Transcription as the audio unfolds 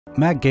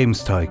Mad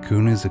Games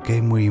Tycoon is a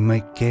game where you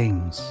make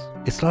games.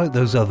 It's like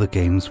those other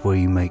games where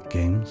you make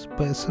games,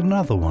 but it's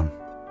another one.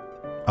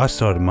 I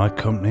started my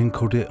company and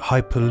called it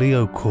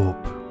Hyperleo Corp.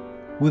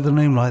 With a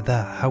name like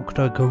that, how could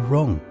I go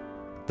wrong?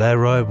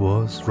 There I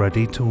was,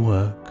 ready to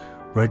work,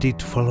 ready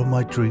to follow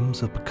my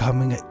dreams of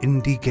becoming an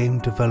indie game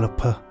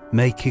developer,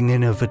 making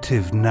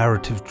innovative,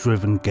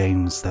 narrative-driven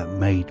games that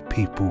made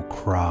people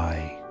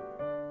cry.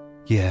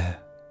 Yeah,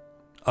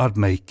 I'd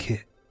make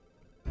it.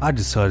 I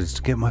decided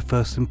to get my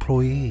first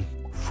employee,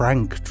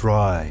 Frank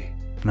Dry.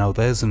 Now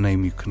there's a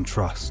name you can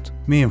trust.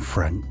 Me and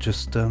Frank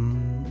just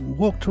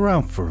walked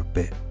around for a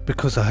bit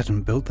because I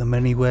hadn't built them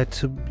anywhere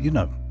to,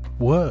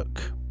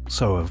 work.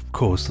 So of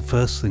course the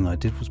first thing I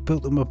did was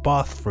build them a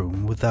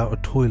bathroom without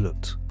a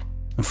toilet.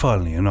 And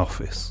finally an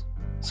office.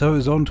 So it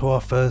was on to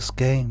our first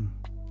game.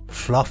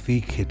 Fluffy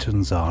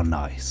Kittens Are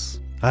Nice.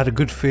 I had a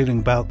good feeling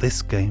about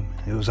this game.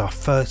 It was our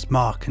first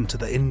mark into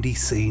the indie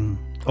scene.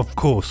 Of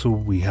course, all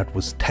we had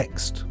was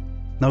text.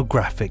 No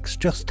graphics,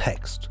 just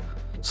text.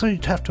 So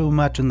you'd have to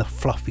imagine the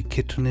fluffy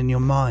kitten in your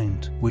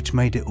mind, which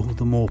made it all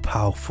the more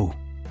powerful.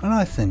 And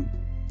I think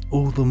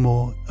all the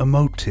more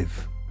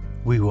emotive.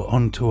 We were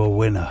onto a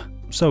winner.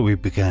 So we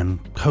began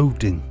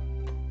coding.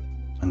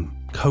 And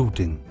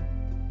coding.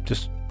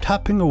 Just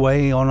tapping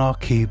away on our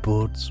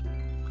keyboards.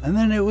 And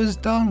then it was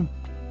done.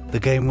 The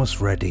game was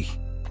ready.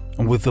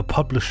 And with the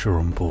publisher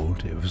on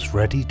board, it was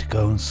ready to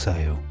go and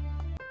sail.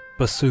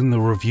 But soon the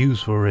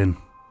reviews were in.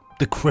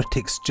 The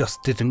critics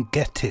just didn't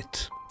get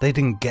it. They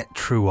didn't get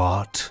true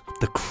art,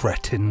 the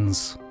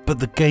cretins. But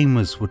the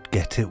gamers would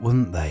get it,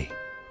 wouldn't they?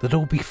 They'd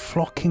all be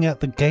flocking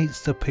at the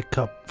gates to pick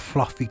up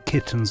Fluffy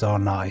Kittens Are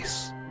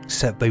Nice.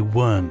 Except they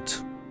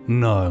weren't.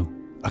 No,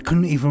 I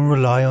couldn't even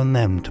rely on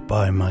them to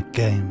buy my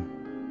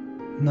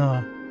game.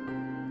 No.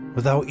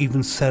 Without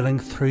even selling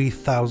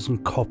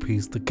 3,000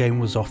 copies, the game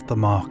was off the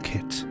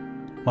market.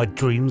 My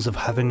dreams of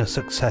having a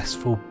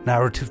successful,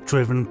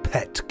 narrative-driven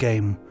pet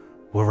game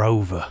were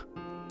over.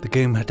 The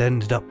game had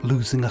ended up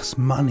losing us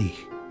money,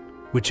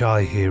 which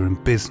I hear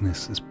in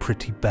business is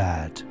pretty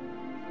bad.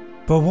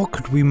 But what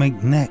could we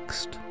make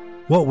next?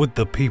 What would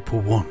the people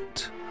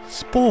want?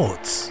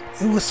 Sports!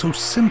 It was so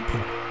simple.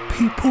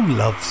 People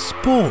love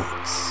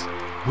sports.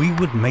 We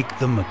would make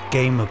them a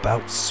game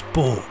about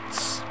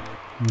sports.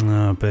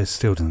 No, but it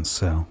still didn't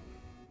sell.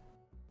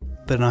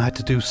 Then I had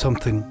to do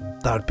something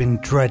that I'd been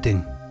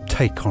dreading.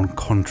 Take on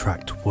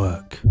contract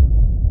work.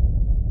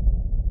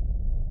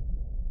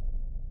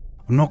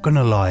 I'm not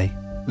gonna lie,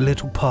 a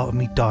little part of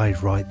me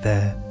died right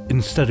there.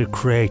 Instead of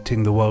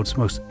creating the world's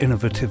most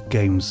innovative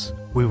games,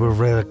 we were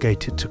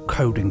relegated to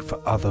coding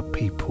for other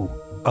people,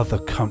 other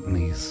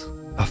companies.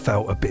 I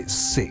felt a bit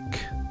sick.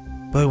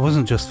 But it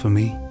wasn't just for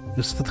me, it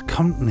was for the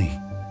company.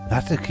 I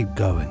had to keep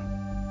going.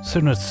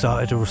 Soon I'd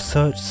started a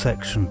research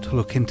section to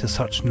look into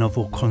such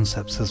novel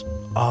concepts as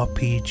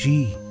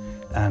RPG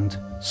and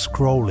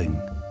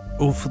scrolling.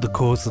 All for the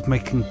cause of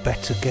making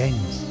better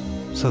games,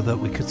 so that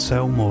we could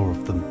sell more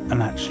of them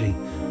and actually,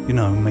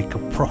 make a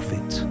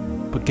profit.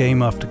 But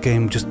game after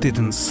game just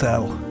didn't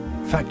sell.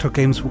 In fact, our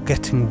games were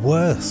getting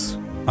worse.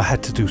 I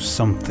had to do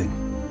something.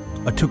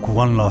 I took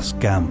one last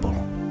gamble.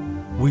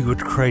 We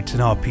would create an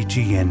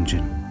RPG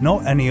engine.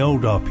 Not any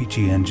old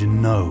RPG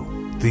engine, no.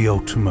 The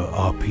ultimate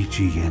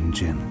RPG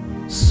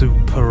engine.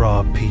 Super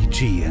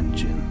RPG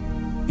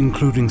engine.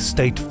 Including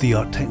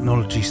state-of-the-art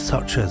technology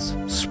such as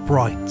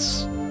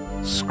sprites,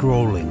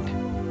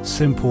 scrolling,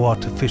 simple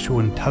artificial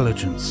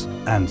intelligence,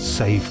 and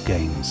save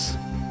games.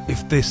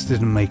 If this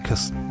didn't make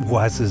us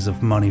wazzers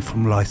of money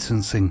from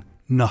licensing,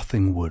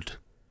 nothing would.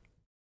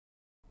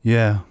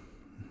 Yeah,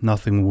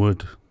 nothing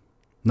would.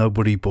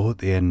 Nobody bought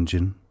the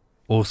engine,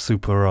 or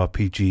Super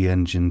RPG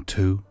Engine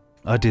 2.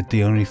 I did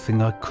the only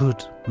thing I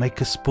could,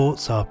 make a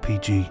sports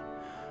RPG.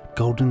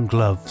 Golden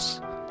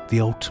Gloves,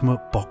 the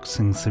ultimate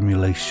boxing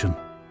simulation.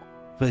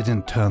 But it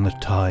didn't turn the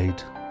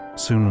tide.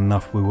 Soon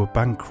enough we were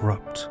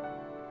bankrupt.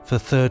 For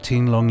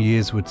 13 long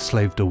years we'd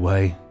slaved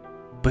away,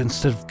 but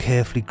instead of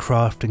carefully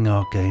crafting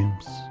our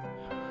games,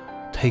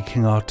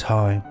 taking our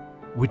time,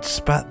 we'd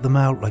spat them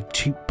out like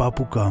cheap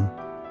bubblegum,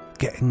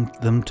 getting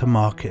them to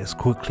market as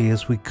quickly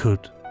as we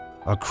could.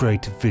 Our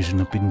creative vision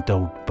had been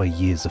dulled by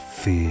years of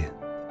fear.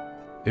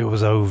 It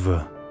was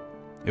over.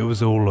 It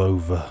was all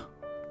over.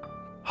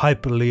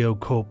 Hyperleo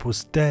Corp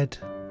was dead.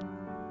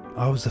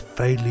 I was a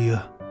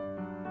failure.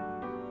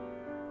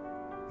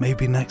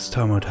 Maybe next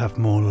time I'd have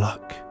more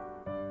luck.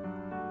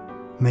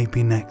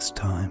 Maybe next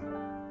time.